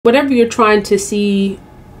whatever you're trying to see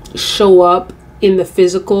show up in the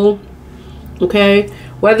physical, okay,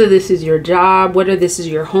 whether this is your job, whether this is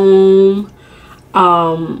your home,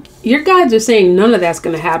 your guides are saying none of that's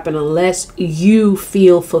going to happen unless you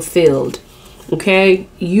feel fulfilled. Okay,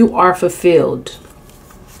 you are fulfilled.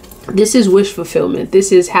 This is wish fulfillment.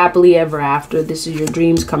 This is happily ever after. This is your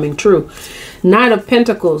dreams coming true. Knight of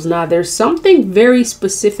Pentacles. Now there's something very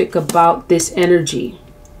specific about this energy.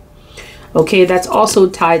 Okay, that's also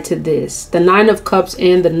tied to this. The Nine of Cups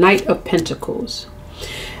and the Knight of Pentacles.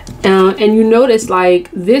 And you notice like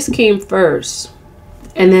this came first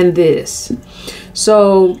and then this.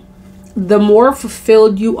 So the more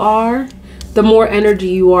fulfilled you are, the more energy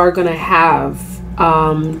you are going to have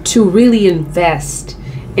to really invest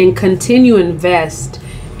and continue invest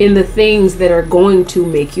in the things that are going to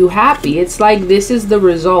make you happy. It's like this is the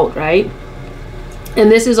result, right? And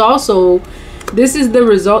this is the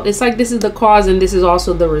result. It's like this is the cause and this is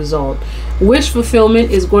also the result. Wish fulfillment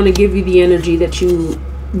is going to give you the energy that you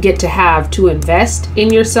get to have to invest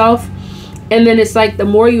in yourself. And then it's like the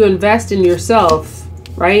more you invest in yourself,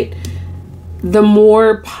 right, the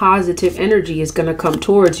more positive energy is going to come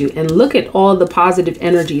towards you. And look at all the positive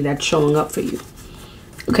energy that's showing up for you.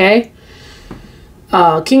 Okay.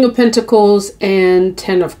 King of Pentacles and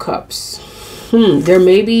Ten of Cups. There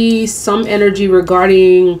may be some energy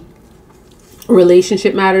regarding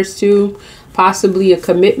relationship matters too. Possibly a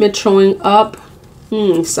commitment showing up.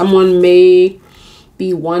 Someone may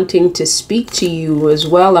be wanting to speak to you as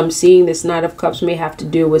well. I'm seeing this Knight of Cups may have to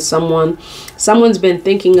do with someone's been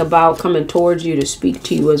thinking about coming towards you to speak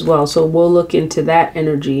to you as well. So we'll look into that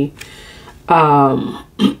energy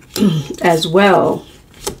as well.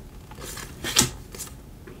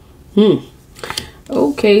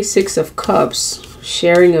 Okay, Six of Cups,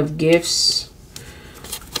 sharing of gifts.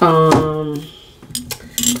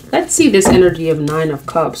 Let's see this energy of Nine of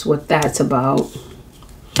Cups, what that's about.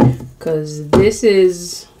 Because this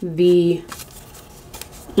is the...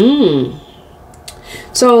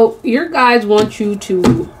 So your guides want you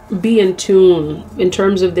to be in tune in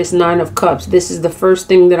terms of this Nine of Cups. This is the first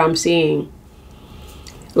thing that I'm seeing.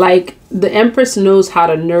 Like the Empress knows how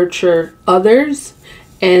to nurture others.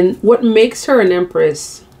 And what makes her an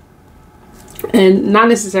Empress, and not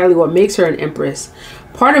necessarily what makes her an Empress,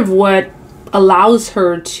 part of what allows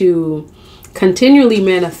her to continually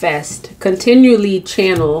manifest, continually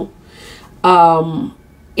channel,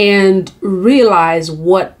 and realize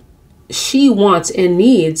what she wants and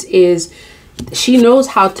needs is she knows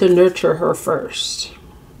how to nurture her first.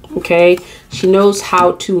 Okay, she knows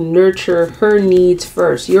how to nurture her needs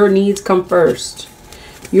first. Your needs come first.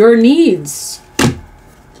 Your needs.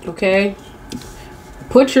 Okay,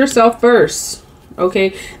 put yourself first.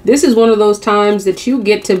 Okay, this is one of those times that you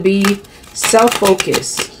get to be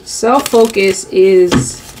self-focused. Self-focus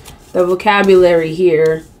is the vocabulary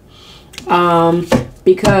here,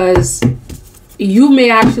 because you may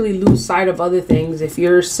actually lose sight of other things if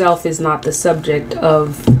yourself is not the subject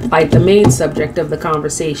of, like, the main subject of the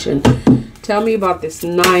conversation. Tell me about this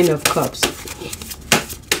Nine of Cups.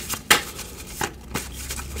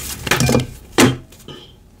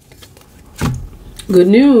 Good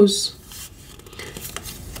news.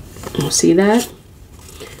 See that?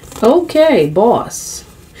 Okay, boss.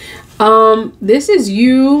 This is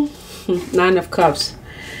you. Nine of Cups.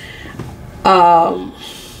 I'm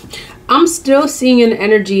still seeing an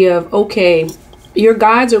energy of, okay, your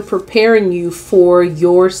guides are preparing you for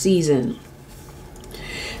your season.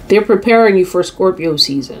 They're preparing you for Scorpio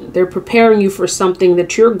season. They're preparing you for something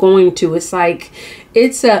that you're going to. It's like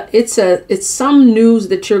it's some news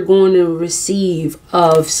that you're going to receive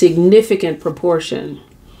of significant proportion,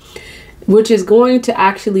 which is going to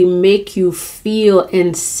actually make you feel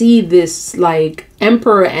and see this like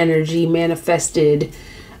Emperor energy manifested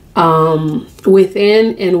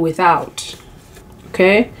within and without.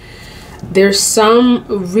 Okay, there's some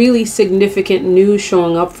really significant news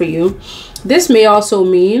showing up for you. This may also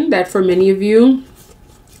mean that for many of you,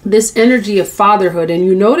 this energy of fatherhood, and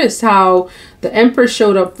you notice how the Empress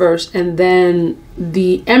showed up first and then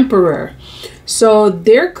the Emperor. So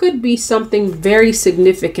there could be something very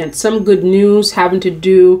significant, some good news having to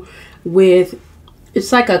do with,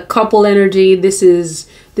 it's like a couple energy. This is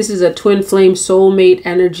a twin flame soulmate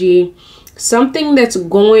energy. Something that's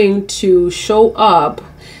going to show up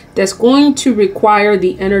that's going to require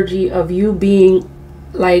the energy of you being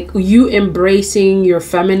like you embracing your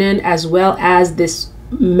feminine as well as this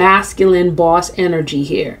masculine boss energy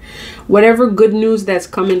here. Whatever good news that's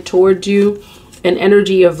coming towards you, an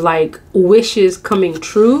energy of like wishes coming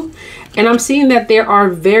true. And I'm seeing that there are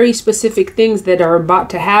very specific things that are about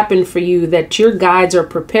to happen for you that your guides are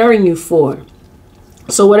preparing you for.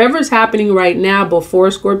 So whatever's happening right now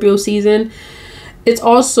before Scorpio season, it's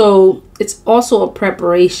also a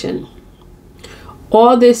preparation.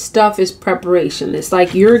 All this stuff is preparation. It's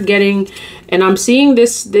like you're getting, and I'm seeing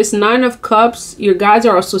this Nine of Cups. Your guides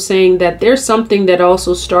are also saying that there's something that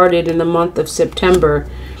also started in the month of September.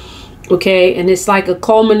 Okay, and it's like a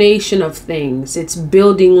culmination of things. It's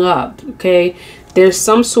building up. Okay, there's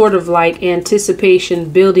some sort of like anticipation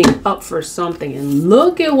building up for something. And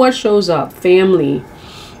look at what shows up. Family.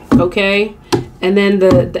 Okay, and then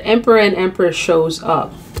the Emperor and Empress shows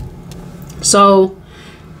up. So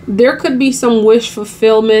there could be some wish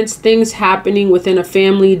fulfillments, things happening within a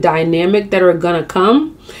family dynamic that are gonna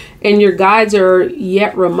come, and your guides are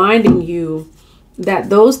yet reminding you that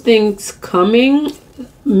those things coming,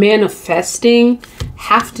 manifesting,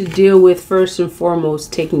 have to deal with first and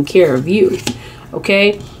foremost taking care of you.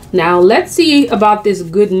 Okay, now let's see about this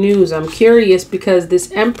good news. I'm curious because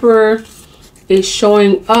this Emperor is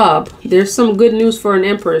showing up. There's some good news for an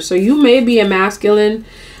Emperor. So you may be a masculine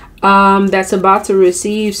that's about to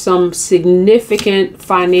receive some significant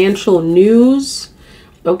financial news.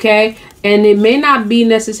 Okay, and it may not be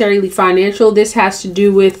necessarily financial. This has to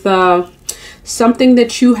do with something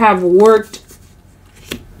that you have worked,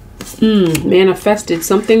 manifested,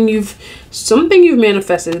 something you've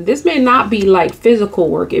manifested. This may not be like physical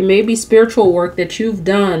work. It may be spiritual work that you've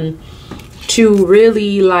done to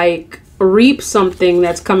really like reap something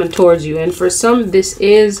that's coming towards you. And for some, this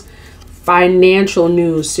is financial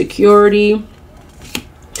news, security.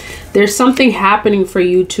 There's something happening for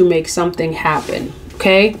you to make something happen.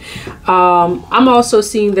 Okay, I'm also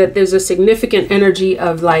seeing that there's a significant energy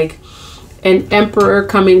of like an Emperor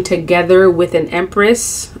coming together with an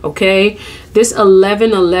Empress. Okay, this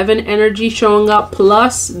 11-11 energy showing up,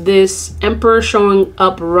 plus this Emperor showing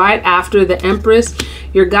up right after the Empress.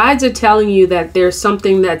 Your guides are telling you that there's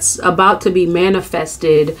something that's about to be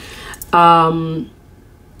manifested,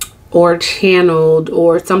 or channeled,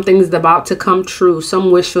 or something's about to come true, some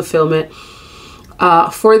wish fulfillment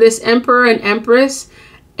for this Emperor and Empress.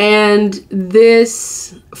 And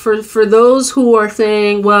this, for those who are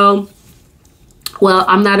saying, well,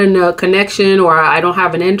 I'm not in a connection, or I don't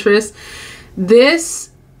have an interest. There's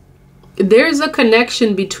a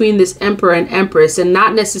connection between this Emperor and Empress, and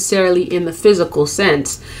not necessarily in the physical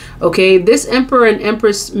sense. Okay, this Emperor and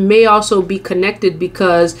Empress may also be connected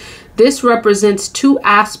because this represents two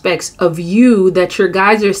aspects of you that your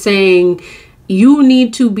guides are saying you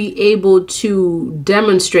need to be able to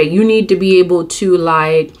demonstrate. You need to be able to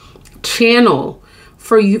like channel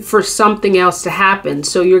for something else to happen.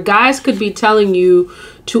 So your guides could be telling you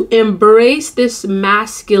to embrace this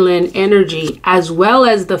masculine energy as well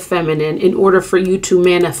as the feminine in order for you to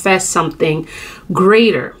manifest something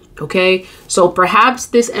greater. Okay, so perhaps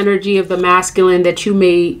this energy of the masculine that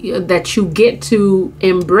you get to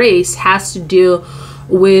embrace has to deal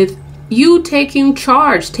with you taking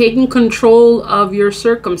charge, taking control of your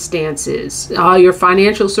circumstances, your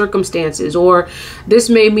financial circumstances. Or this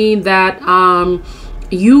may mean that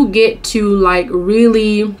you get to like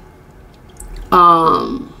really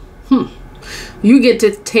you get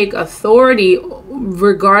to take authority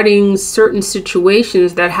regarding certain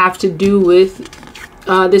situations that have to do with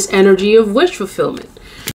this energy of wish fulfillment.